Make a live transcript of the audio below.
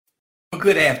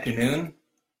good afternoon.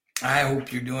 I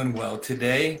hope you're doing well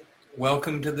today.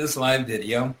 Welcome to this live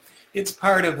video. It's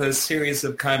part of a series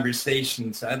of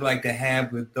conversations I'd like to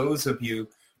have with those of you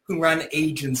who run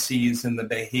agencies in the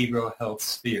behavioral health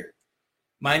sphere.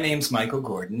 My name's Michael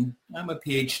Gordon. I'm a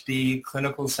PhD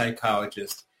clinical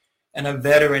psychologist and a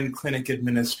veteran clinic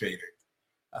administrator.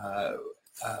 I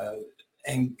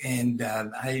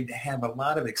have a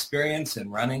lot of experience in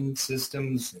running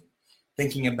systems and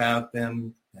thinking about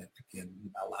them. I've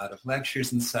given a lot of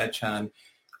lectures and such on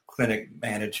clinic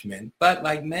management. But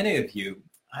like many of you,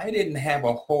 I didn't have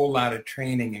a whole lot of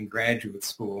training in graduate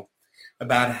school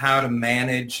about how to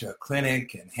manage a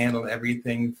clinic and handle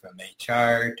everything from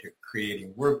HR to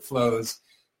creating workflows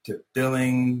to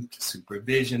billing to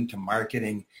supervision to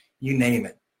marketing, you name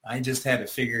it. I just had to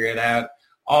figure it out,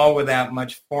 all without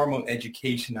much formal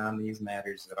education on these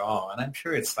matters at all. And I'm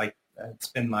sure it's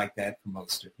been like that for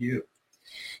most of you.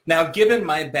 Now, given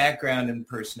my background and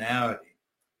personality,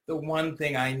 the one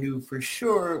thing I knew for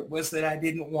sure was that I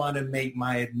didn't want to make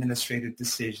my administrative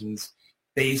decisions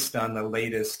based on the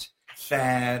latest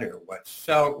fad or what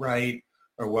felt right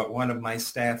or what one of my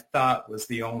staff thought was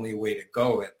the only way to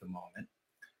go at the moment.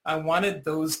 I wanted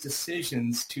those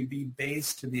decisions to be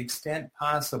based to the extent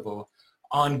possible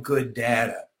on good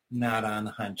data, not on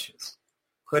hunches.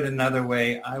 Put another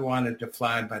way, I wanted to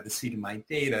fly by the seat of my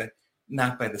data,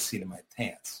 not by the seat of my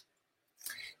pants.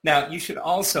 Now, you should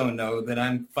also know that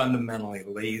I'm fundamentally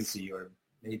lazy, or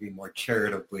maybe more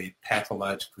charitably,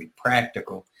 pathologically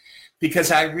practical, because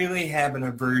I really have an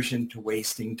aversion to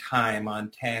wasting time on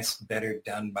tasks better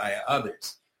done by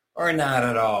others, or not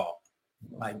at all,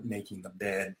 like making the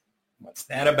bed. What's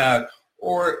that about?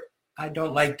 Or I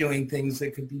don't like doing things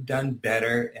that could be done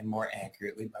better and more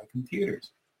accurately by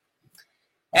computers.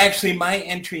 Actually, my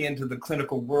entry into the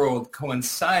clinical world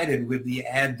coincided with the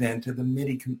advent of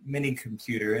the mini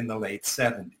computer in the late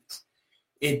 70s.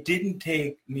 It didn't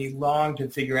take me long to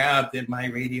figure out that my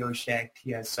Radio Shack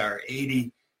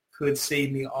TSR-80 could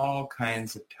save me all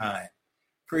kinds of time.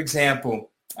 For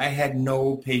example, I had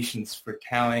no patience for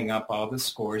tallying up all the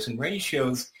scores and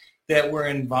ratios that were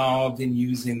involved in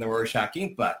using the Rorschach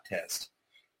inkblot test.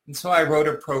 And so I wrote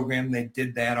a program that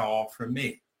did that all for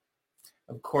me.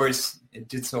 Of course, it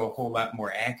did so a whole lot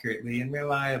more accurately and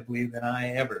reliably than I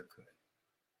ever could.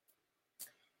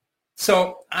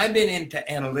 So I've been into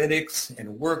analytics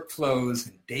and workflows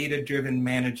and data-driven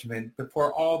management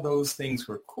before all those things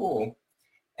were cool.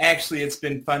 Actually, it's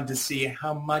been fun to see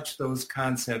how much those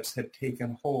concepts have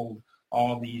taken hold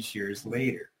all these years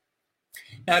later.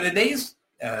 Now, today's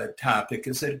topic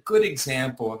is a good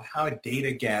example of how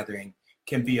data gathering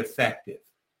can be effective.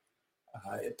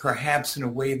 Perhaps in a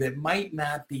way that might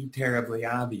not be terribly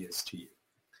obvious to you.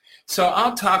 So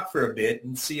I'll talk for a bit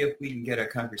and see if we can get a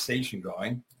conversation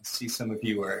going. I see some of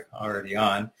you are already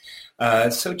on.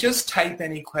 So just type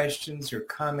any questions or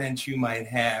comments you might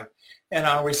have, and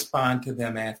I'll respond to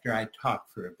them after I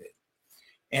talk for a bit.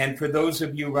 And for those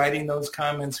of you writing those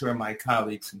comments who are my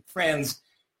colleagues and friends,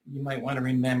 you might want to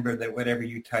remember that whatever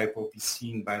you type will be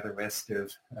seen by the rest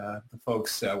of the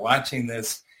folks watching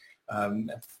this.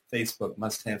 Facebook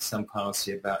must have some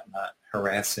policy about not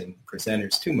harassing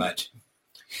presenters too much.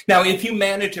 Now, if you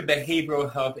manage a behavioral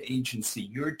health agency,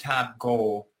 your top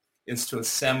goal is to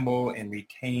assemble and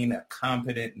retain a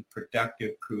competent and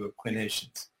productive crew of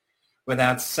clinicians.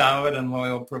 Without solid and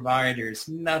loyal providers,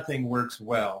 nothing works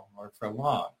well or for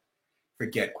long.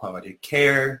 Forget quality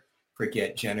care,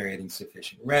 forget generating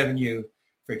sufficient revenue,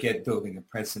 forget building a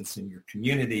presence in your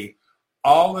community.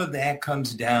 All of that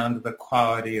comes down to the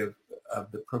quality of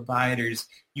the providers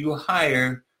you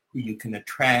hire, who you can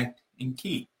attract and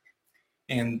keep.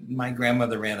 And my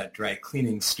grandmother ran a dry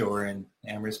cleaning store in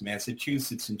Amherst,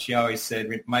 Massachusetts, and she always said,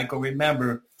 Michael,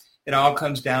 remember, it all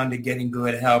comes down to getting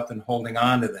good help and holding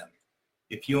on to them.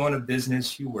 If you own a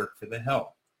business, you work for the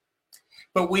help.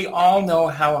 But we all know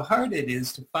how hard it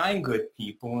is to find good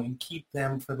people and keep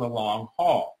them for the long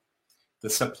haul. The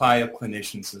supply of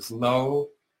clinicians is low,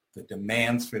 the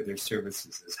demands for their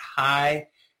services is high,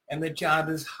 and the job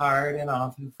is hard and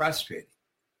often frustrating.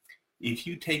 If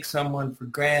you take someone for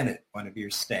granted, one of your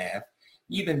staff,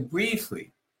 even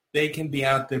briefly, they can be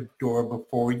out the door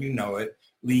before you know it,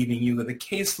 leaving you with a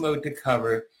caseload to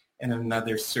cover and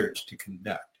another search to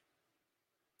conduct.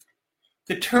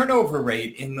 The turnover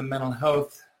rate in the mental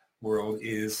health world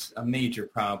is a major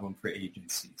problem for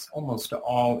agencies, almost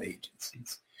all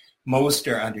agencies. Most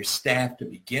are understaffed to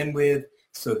begin with,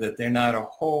 so that there's not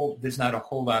a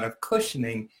whole lot of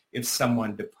cushioning if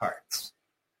someone departs.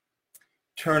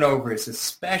 Turnover is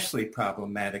especially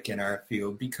problematic in our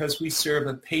field because we serve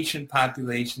a patient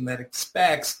population that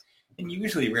expects and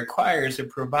usually requires a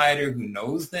provider who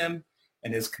knows them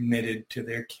and is committed to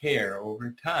their care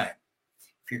over time.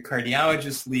 If your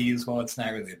cardiologist leaves, well, it's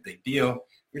not really a big deal.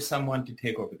 For someone to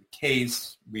take over the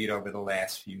case, read over the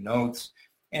last few notes,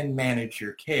 and manage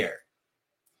your care.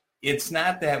 It's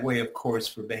not that way, of course,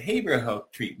 for behavioral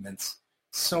health treatments.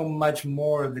 So much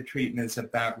more of the treatment is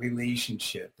about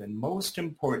relationship, and most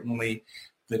importantly,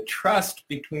 the trust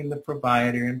between the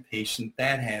provider and patient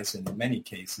that has, in many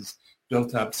cases,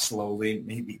 built up slowly,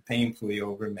 maybe painfully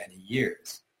over many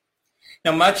years.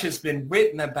 Now, much has been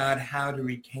written about how to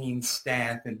retain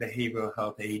staff in behavioral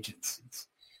health agencies.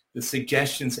 The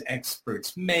suggestions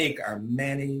experts make are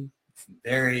many and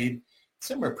varied.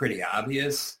 Some are pretty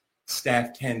obvious.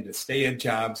 Staff tend to stay at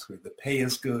jobs where the pay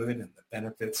is good and the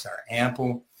benefits are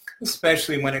ample,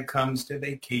 especially when it comes to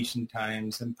vacation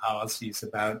times and policies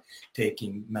about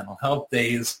taking mental health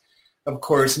days. Of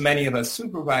course, many of us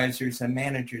supervisors and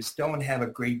managers don't have a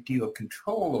great deal of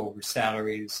control over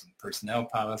salaries and personnel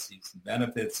policies and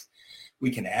benefits.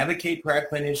 We can advocate for our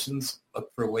clinicians,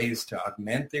 look for ways to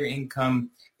augment their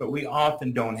income, but we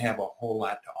often don't have a whole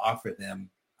lot to offer them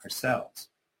ourselves.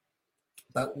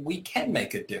 But we can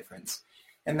make a difference,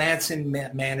 and that's in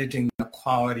managing the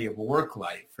quality of work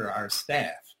life for our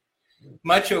staff.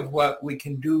 Much of what we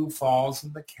can do falls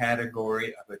in the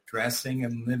category of addressing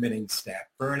and limiting staff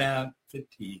burnout,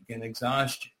 fatigue, and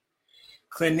exhaustion.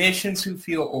 Clinicians who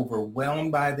feel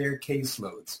overwhelmed by their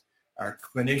caseloads are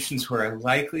clinicians who are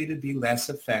likely to be less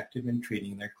effective in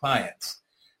treating their clients.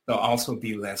 They'll also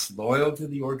be less loyal to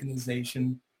the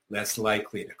organization, less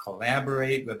likely to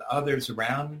collaborate with others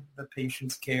around the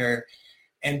patient's care,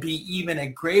 and be even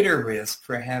at greater risk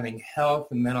for having health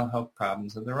and mental health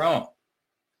problems of their own.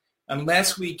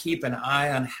 Unless we keep an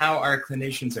eye on how our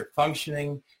clinicians are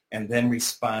functioning and then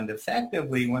respond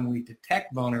effectively when we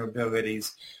detect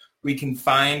vulnerabilities, we can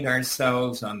find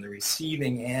ourselves on the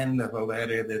receiving end of a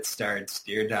letter that starts,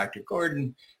 "Dear Dr.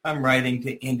 Gordon, I'm writing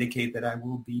to indicate that I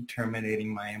will be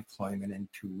terminating my employment in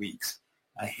 2 weeks."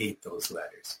 I hate those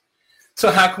letters.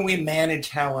 So how can we manage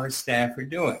how our staff are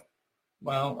doing?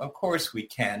 Well, of course we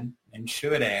can and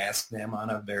should ask them on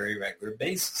a very regular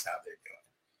basis how they're doing.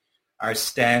 Our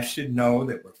staff should know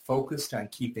that we're focused on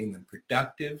keeping them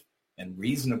productive and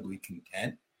reasonably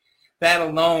content. That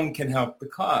alone can help the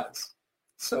cause.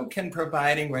 So can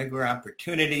providing regular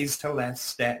opportunities to let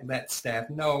staff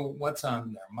know what's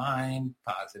on their mind,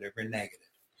 positive or negative.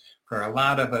 For a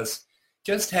lot of us,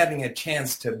 just having a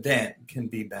chance to vent can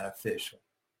be beneficial.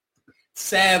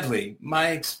 Sadly, my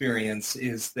experience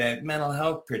is that mental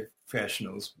health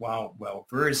professionals, while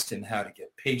well-versed in how to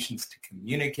get patients to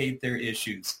communicate their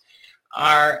issues,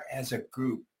 are, as a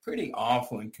group, pretty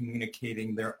awful in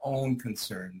communicating their own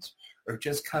concerns or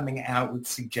just coming out with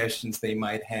suggestions they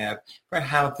might have for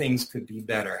how things could be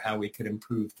better, how we could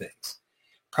improve things.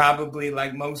 Probably,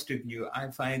 like most of you, I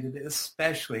find it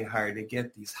especially hard to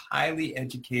get these highly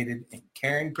educated and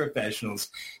caring professionals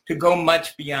to go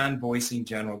much beyond voicing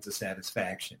general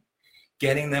dissatisfaction.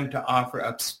 Getting them to offer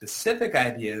up specific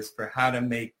ideas for how to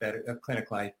make a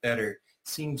clinic life better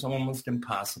seems almost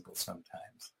impossible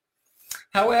sometimes.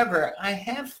 However, I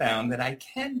have found that I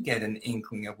can get an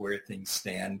inkling of where things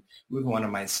stand with one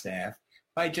of my staff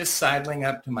by just sidling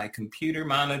up to my computer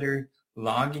monitor,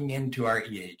 logging into our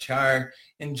EHR,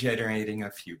 and generating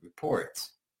a few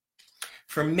reports.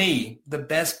 For me, the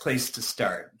best place to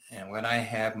start, and what I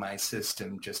have my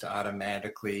system just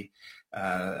automatically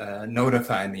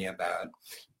notify me about,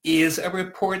 is a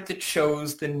report that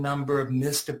shows the number of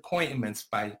missed appointments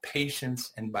by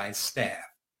patients and by staff.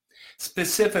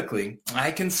 Specifically,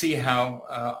 I can see how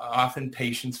often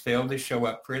patients fail to show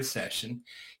up for a session,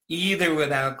 either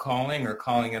without calling or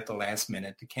calling at the last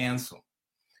minute to cancel.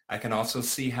 I can also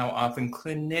see how often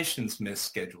clinicians miss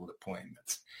scheduled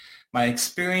appointments. My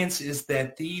experience is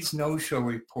that these no-show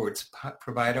reports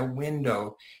provide a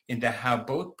window into how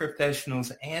both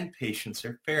professionals and patients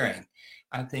are faring.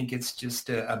 I think it's just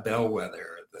a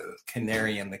bellwether, the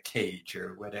canary in the cage,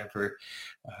 or whatever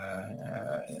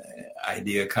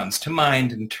idea comes to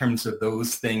mind in terms of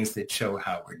those things that show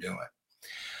how we're doing.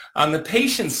 On the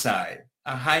patient side,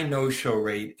 a high no-show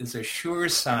rate is a sure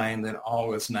sign that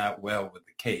all is not well with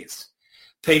the case.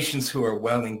 Patients who are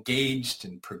well engaged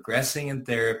and progressing in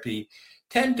therapy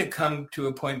tend to come to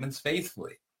appointments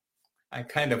faithfully. I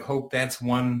kind of hope that's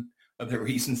one of the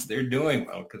reasons they're doing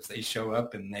well, because they show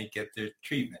up and they get their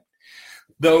treatment.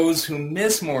 Those who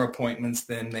miss more appointments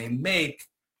than they make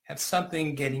have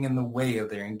something getting in the way of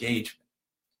their engagement.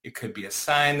 It could be a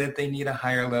sign that they need a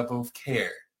higher level of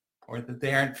care, or that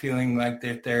they aren't feeling like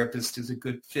their therapist is a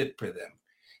good fit for them.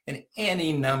 and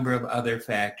any number of other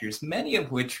factors, many of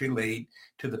which relate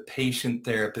to the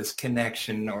patient-therapist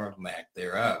connection or lack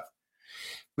thereof.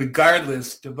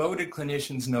 Regardless, devoted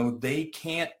clinicians know they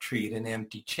can't treat an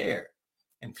empty chair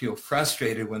and feel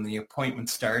frustrated when the appointment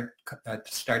start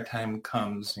time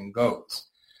comes and goes.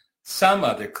 Some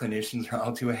other clinicians are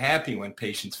all too happy when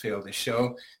patients fail to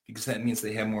show because that means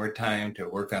they have more time to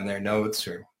work on their notes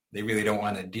or they really don't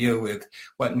want to deal with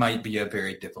what might be a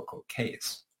very difficult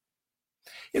case.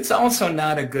 It's also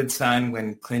not a good sign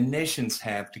when clinicians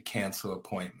have to cancel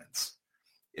appointments.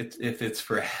 If it's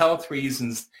for health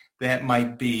reasons, that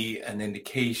might be an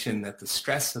indication that the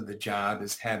stress of the job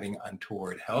is having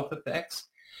untoward health effects.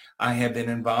 I have been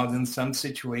involved in some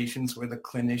situations where the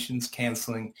clinician's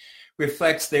canceling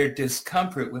reflects their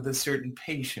discomfort with a certain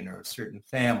patient or a certain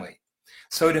family.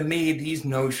 So to me, these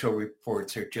no-show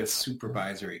reports are just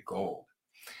supervisory gold.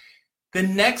 The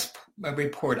next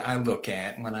report I look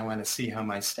at when I want to see how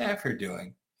my staff are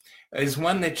doing is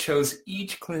one that shows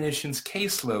each clinician's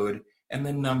caseload and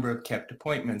the number of kept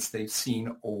appointments they've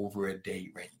seen over a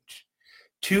date range.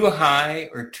 Too high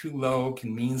or too low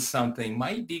can mean something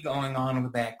might be going on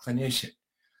with that clinician.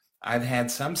 I've had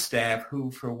some staff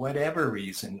who, for whatever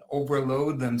reason,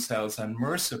 overload themselves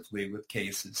unmercifully with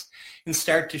cases and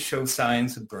start to show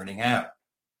signs of burning out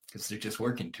because they're just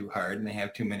working too hard and they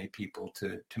have too many people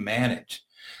to manage.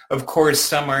 Of course,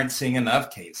 some aren't seeing enough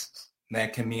cases.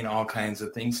 That can mean all kinds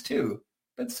of things too,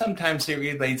 but sometimes it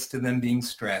relates to them being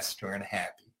stressed or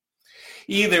unhappy.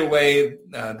 Either way,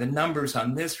 the numbers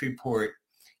on this report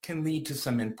can lead to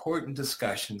some important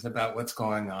discussions about what's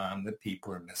going on, that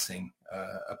people are missing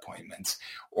appointments,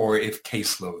 or if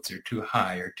caseloads are too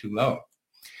high or too low.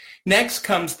 Next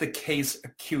comes the case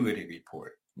acuity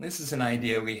report. This is an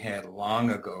idea we had long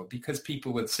ago because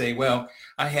people would say, well,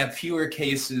 I have fewer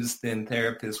cases than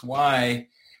therapist Y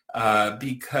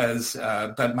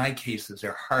but my cases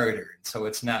are harder. So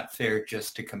it's not fair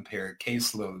just to compare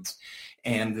caseloads.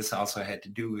 And this also had to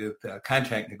do with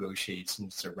contract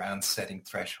negotiations around setting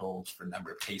thresholds for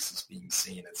number of cases being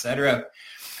seen, et cetera.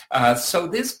 So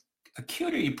this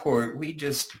acuity report we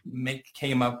just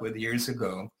came up with years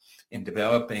ago in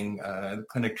developing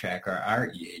Clinic Tracker, our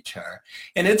EHR.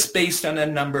 And it's based on a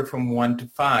number from 1 to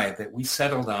 5 that we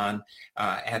settled on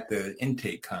at the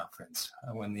intake conference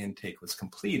when the intake was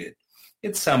completed.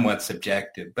 It's somewhat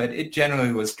subjective, but it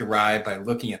generally was derived by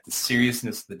looking at the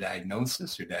seriousness of the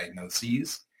diagnosis or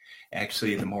diagnoses.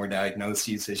 Actually, the more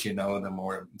diagnoses, as you know, the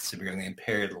more severely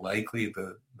impaired likely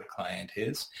the client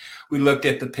is. We looked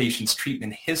at the patient's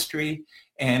treatment history,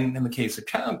 and in the case of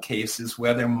child cases,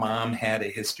 whether mom had a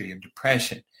history of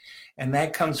depression. And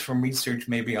that comes from research,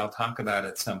 maybe I'll talk about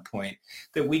at some point,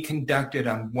 that we conducted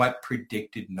on what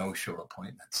predicted no-show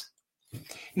appointments.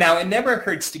 Now, it never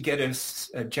hurts to get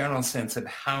a general sense of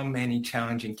how many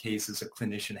challenging cases a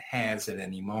clinician has at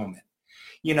any moment.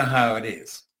 You know how it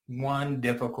is. One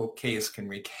difficult case can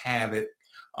wreak havoc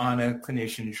on a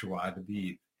clinician's joie de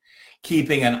vivre.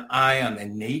 Keeping an eye on the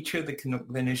nature of the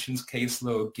clinician's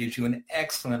caseload gives you an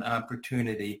excellent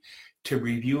opportunity to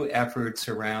review efforts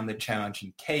around the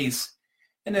challenging case,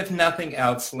 and if nothing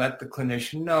else, let the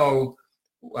clinician know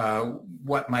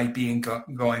what might be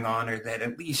going on, or that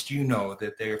at least you know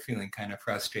that they're feeling kind of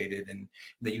frustrated and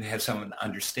that you have some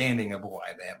understanding of why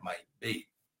that might be.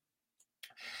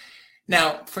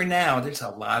 Now, for now, there's a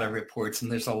lot of reports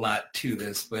and there's a lot to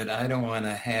this, but I don't want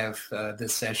to have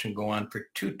this session go on for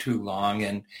too long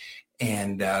and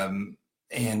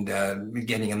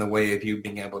getting in the way of you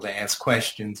being able to ask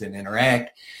questions and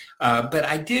interact. But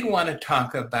I did want to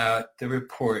talk about the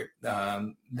report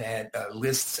that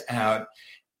lists out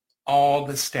all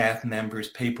the staff members'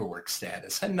 paperwork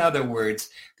status. In other words,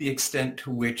 the extent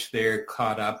to which they're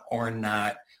caught up or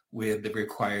not with the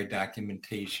required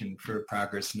documentation for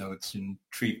progress notes and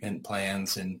treatment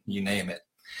plans and you name it.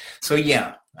 So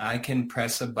yeah, I can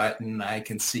press a button. I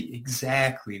can see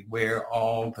exactly where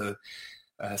all the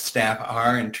staff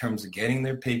are in terms of getting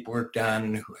their paperwork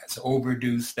done, who has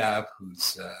overdue stuff,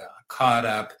 who's caught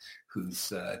up,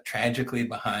 who's tragically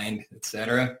behind,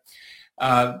 etc.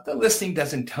 The listing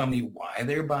doesn't tell me why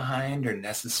they're behind or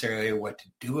necessarily what to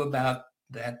do about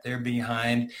that they're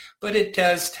behind, but it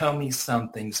does tell me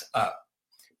something's up.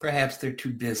 Perhaps they're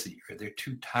too busy or they're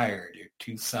too tired or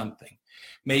too something.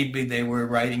 Maybe they were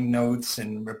writing notes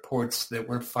and reports that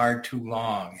were far too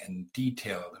long and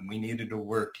detailed, and we needed to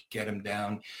work to get them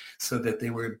down so that they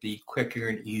would be quicker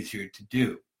and easier to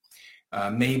do.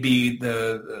 Maybe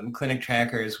the Clinic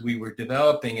Tracker, as we were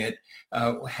developing it,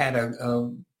 had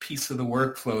a piece of the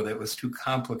workflow that was too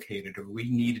complicated, or we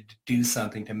needed to do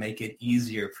something to make it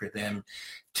easier for them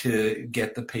to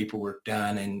get the paperwork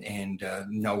done and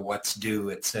know what's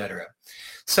due, etc.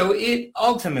 So it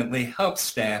ultimately helps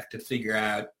staff to figure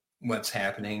out what's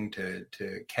happening, to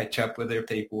catch up with their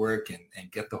paperwork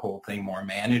and get the whole thing more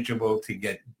manageable to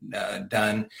get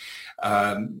done.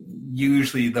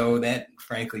 Usually, though, that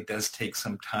frankly does take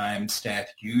some time. Staff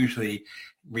usually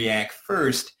react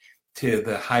first to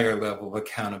the higher level of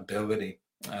accountability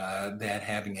that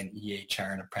having an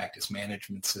EHR and a practice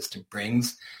management system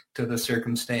brings to the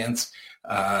circumstance.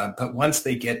 But once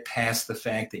they get past the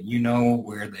fact that you know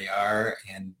where they are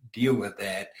and deal with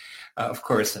that, of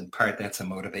course, in part, that's a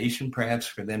motivation perhaps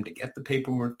for them to get the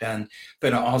paperwork done,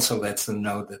 but it also lets them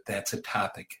know that that's a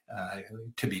topic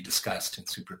to be discussed in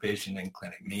supervision and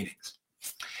clinic meetings.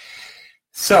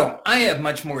 So I have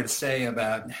much more to say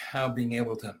about how being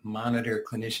able to monitor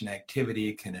clinician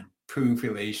activity can improve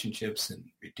relationships and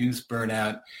reduce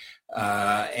burnout.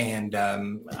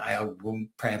 I will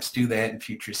perhaps do that in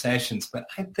future sessions. But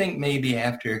I think maybe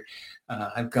after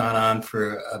I've gone on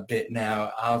for a bit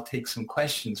now, I'll take some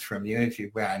questions from you if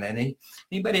you've got any.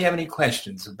 Anybody have any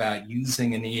questions about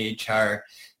using an EHR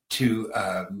to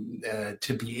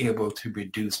be able to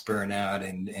reduce burnout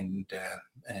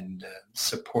and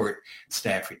support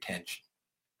staff retention?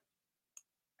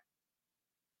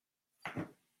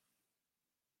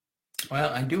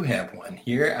 Well, I do have one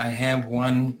here. I have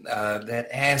one that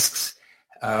asks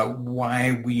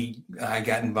why I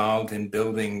got involved in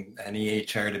building an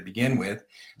EHR to begin with,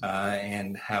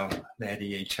 and how that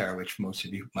EHR, which most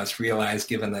of you must realize,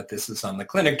 given that this is on the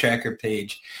Clinic Tracker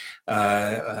page,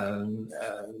 how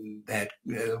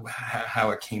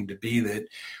it came to be that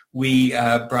we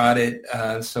brought it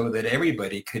so that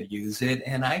everybody could use it.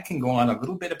 And I can go on a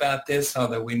little bit about this,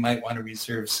 although we might want to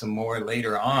reserve some more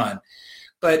later on.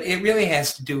 But it really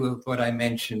has to do with what I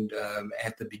mentioned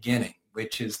at the beginning,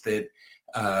 which is that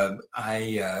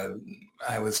I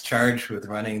was charged with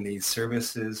running these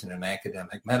services in an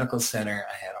academic medical center.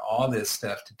 I had all this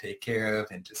stuff to take care of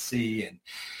and to see, and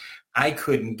I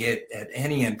couldn't get at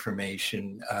any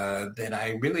information that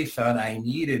I really thought I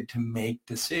needed to make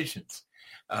decisions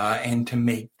and to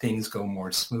make things go more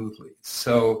smoothly.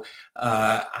 So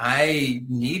I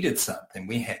needed something.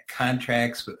 We had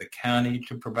contracts with the county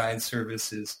to provide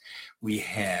services. We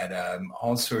had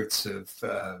all sorts of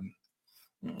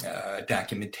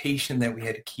documentation that we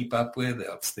had to keep up with,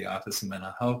 else the Office of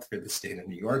Mental Health for the state of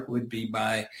New York would be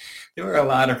by. There were a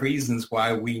lot of reasons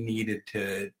why we needed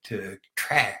to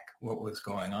track what was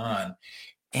going on.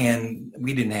 And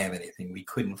we didn't have anything. We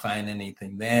couldn't find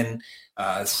anything then.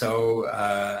 So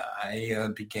I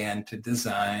began to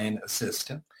design a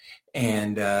system.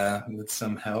 And with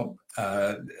some help,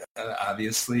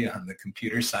 obviously, on the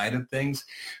computer side of things,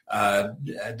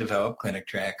 developed Clinic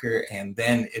Tracker. And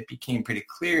then it became pretty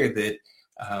clear that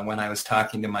when I was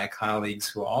talking to my colleagues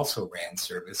who also ran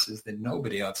services, that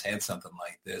nobody else had something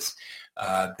like this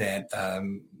that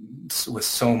was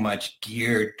so much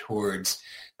geared towards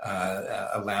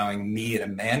allowing me to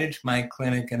manage my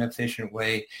clinic in an efficient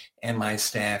way and my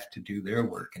staff to do their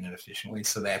work in an efficient way.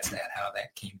 So that's how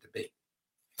that came to be.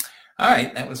 All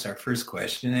right, that was our first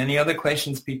question. Any other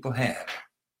questions people have?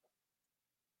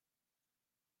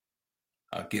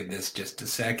 I'll give this just a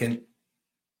second.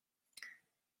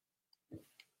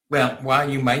 Well, while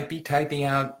you might be typing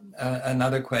out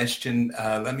another question,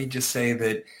 let me just say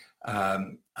that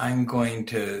I'm going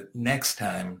to, next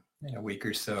time, in a week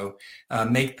or so,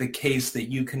 make the case that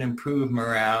you can improve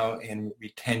morale and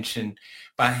retention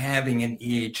by having an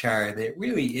EHR that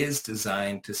really is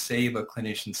designed to save a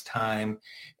clinician's time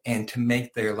and to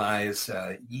make their lives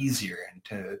easier and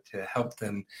to help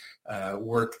them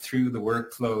work through the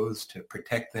workflows, to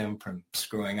protect them from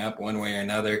screwing up one way or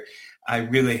another. I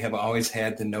really have always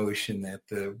had the notion that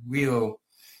the real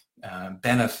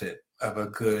benefit of a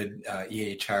good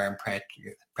EHR and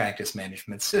practice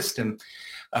management system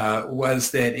was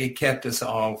that it kept us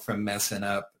all from messing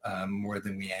up more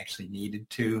than we actually needed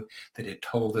to, that it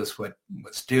told us what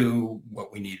was due,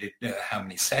 what we needed, how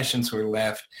many sessions were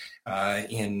left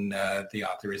in the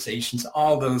authorizations,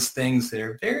 all those things that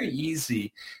are very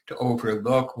easy to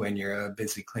overlook when you're a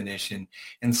busy clinician.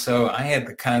 And so I had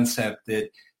the concept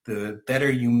that the better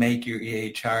you make your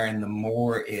EHR and the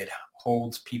more it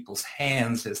holds people's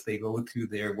hands as they go through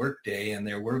their workday and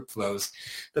their workflows,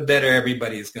 the better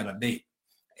everybody is going to be.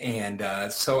 And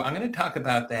so I'm going to talk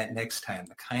about that next time,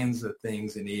 the kinds of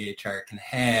things an EHR can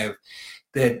have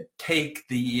that take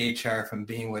the EHR from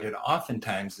being what it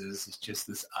oftentimes is just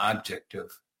this object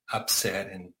of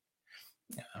upset and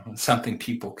something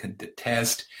people can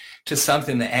detest, to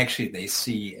something that actually they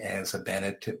see as a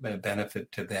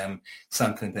benefit to them,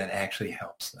 something that actually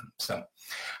helps them. So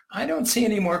I don't see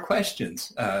any more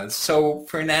questions. So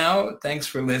for now, thanks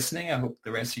for listening. I hope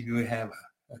the rest of you have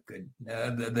a good,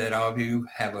 that all of you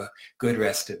have a good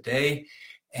rest of the day.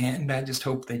 And I just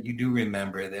hope that you do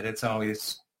remember that it's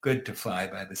always good to fly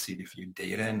by the seat of your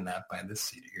data and not by the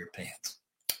seat of your pants.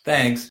 Thanks.